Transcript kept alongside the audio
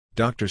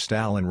Dr.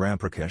 Stalin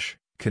Ramprakash,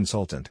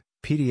 Consultant,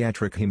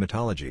 Pediatric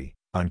Hematology,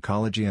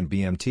 Oncology and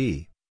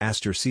BMT,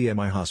 Aster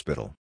CMI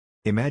Hospital.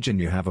 Imagine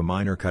you have a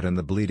minor cut and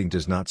the bleeding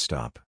does not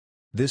stop.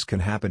 This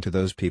can happen to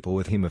those people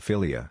with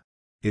hemophilia.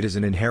 It is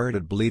an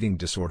inherited bleeding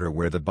disorder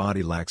where the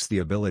body lacks the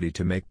ability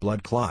to make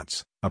blood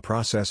clots, a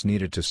process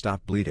needed to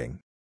stop bleeding.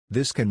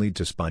 This can lead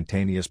to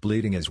spontaneous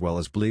bleeding as well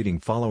as bleeding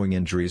following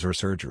injuries or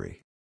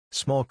surgery.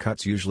 Small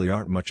cuts usually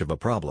aren't much of a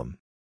problem.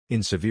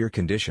 In severe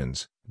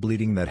conditions,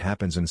 bleeding that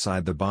happens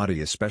inside the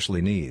body,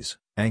 especially knees,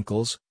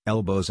 ankles,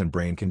 elbows and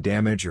brain, can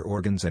damage your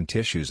organs and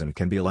tissues and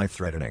can be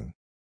life-threatening.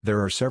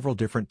 There are several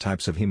different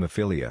types of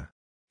hemophilia.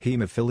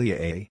 Hemophilia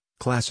A,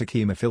 classic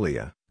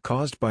hemophilia,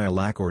 caused by a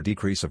lack or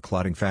decrease of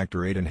clotting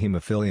factor VIII, and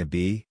Hemophilia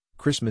B,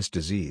 Christmas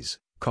disease,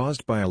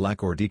 caused by a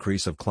lack or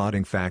decrease of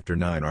clotting factor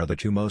IX are the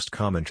two most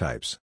common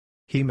types.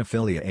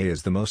 Hemophilia A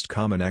is the most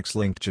common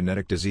X-linked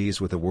genetic disease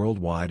with a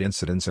worldwide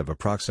incidence of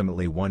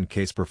approximately 1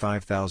 case per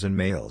 5,000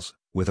 males,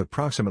 with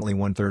approximately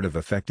one-third of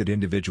affected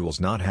individuals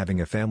not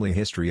having a family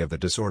history of the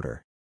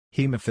disorder.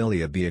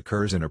 Hemophilia B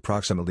occurs in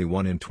approximately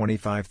 1 in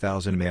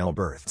 25,000 male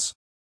births.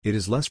 It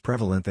is less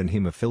prevalent than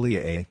Hemophilia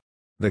A.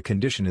 The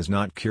condition is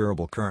not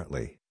curable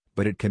currently,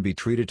 but it can be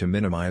treated to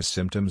minimize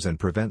symptoms and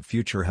prevent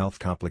future health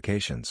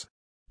complications.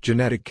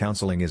 Genetic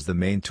counseling is the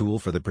main tool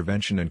for the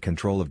prevention and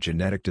control of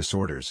genetic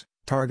disorders,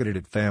 targeted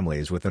at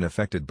families with an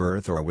affected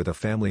birth or with a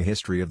family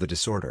history of the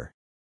disorder.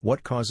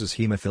 What causes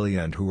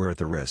hemophilia and who are at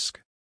the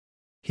risk?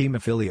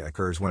 Hemophilia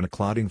occurs when a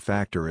clotting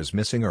factor is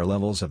missing or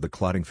levels of the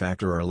clotting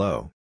factor are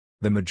low.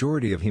 The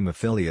majority of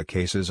hemophilia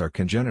cases are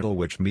congenital,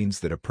 which means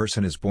that a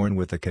person is born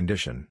with the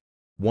condition.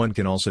 One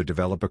can also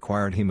develop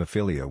acquired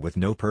hemophilia with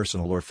no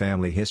personal or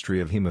family history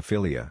of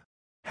hemophilia.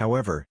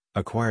 However,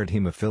 acquired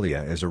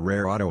hemophilia is a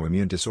rare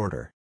autoimmune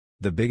disorder.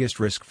 The biggest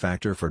risk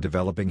factor for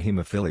developing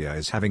hemophilia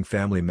is having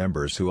family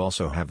members who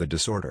also have the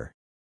disorder.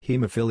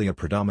 Hemophilia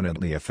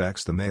predominantly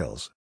affects the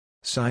males.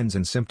 Signs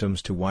and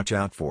symptoms to watch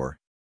out for.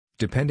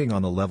 Depending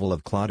on the level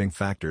of clotting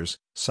factors,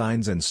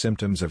 signs and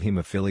symptoms of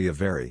hemophilia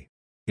vary.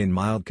 In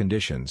mild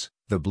conditions,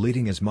 the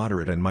bleeding is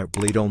moderate and might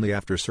bleed only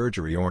after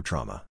surgery or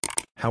trauma.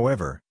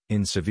 However,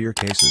 in severe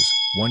cases,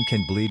 one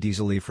can bleed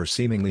easily for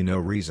seemingly no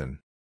reason.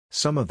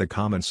 Some of the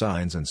common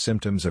signs and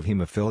symptoms of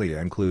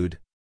hemophilia include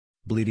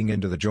bleeding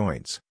into the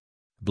joints,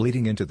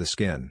 bleeding into the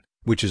skin,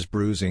 which is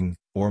bruising,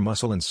 or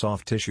muscle and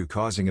soft tissue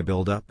causing a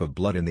buildup of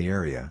blood in the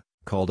area,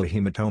 called a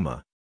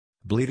hematoma,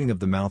 bleeding of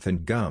the mouth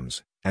and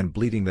gums, and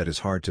bleeding that is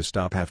hard to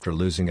stop after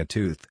losing a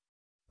tooth,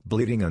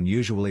 bleeding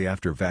unusually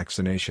after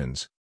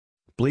vaccinations,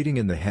 bleeding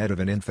in the head of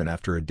an infant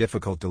after a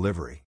difficult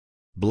delivery,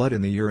 blood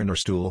in the urine or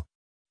stool,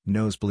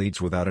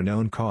 nosebleeds without a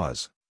known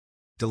cause,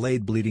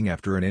 delayed bleeding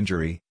after an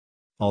injury.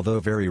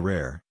 Although very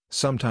rare,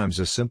 sometimes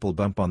a simple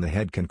bump on the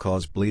head can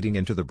cause bleeding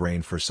into the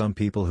brain for some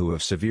people who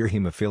have severe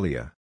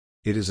hemophilia.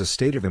 It is a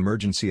state of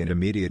emergency and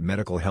immediate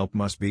medical help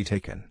must be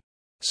taken.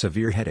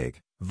 Severe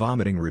headache,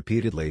 vomiting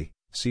repeatedly,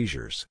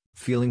 seizures,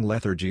 feeling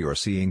lethargy or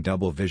seeing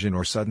double vision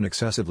or sudden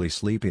excessively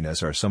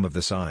sleepiness are some of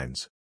the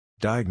signs.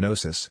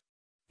 Diagnosis.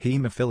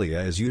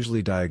 Hemophilia is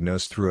usually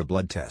diagnosed through a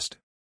blood test.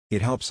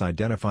 It helps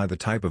identify the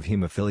type of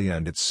hemophilia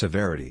and its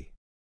severity.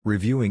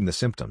 Reviewing the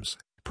symptoms,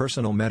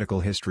 personal medical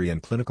history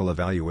and clinical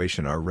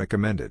evaluation are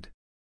recommended.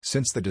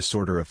 Since the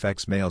disorder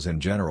affects males in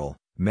general,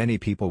 many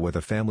people with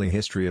a family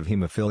history of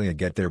hemophilia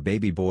get their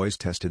baby boys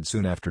tested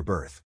soon after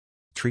birth.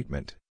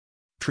 Treatment.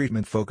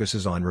 Treatment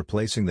focuses on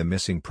replacing the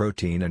missing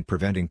protein and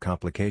preventing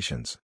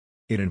complications.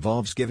 It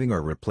involves giving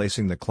or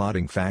replacing the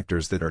clotting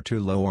factors that are too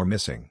low or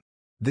missing.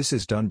 This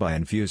is done by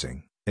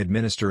infusing,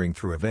 administering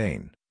through a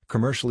vein,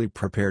 commercially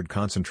prepared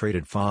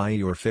concentrated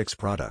Phi or fixed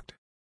product.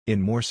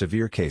 In more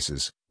severe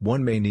cases,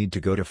 one may need to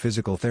go to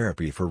physical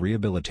therapy for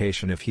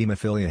rehabilitation if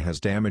hemophilia has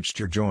damaged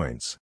your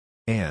joints.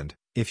 And,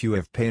 if you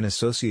have pain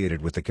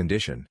associated with the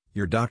condition,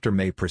 your doctor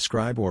may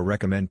prescribe or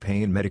recommend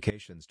pain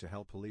medications to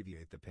help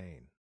alleviate the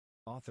pain.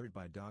 Authored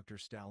by Dr.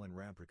 Stalin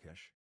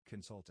Ramprakash,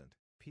 Consultant,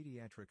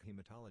 Pediatric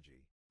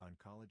Hematology,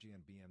 Oncology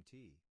and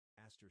BMT,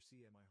 Aster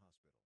CMI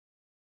Hospital.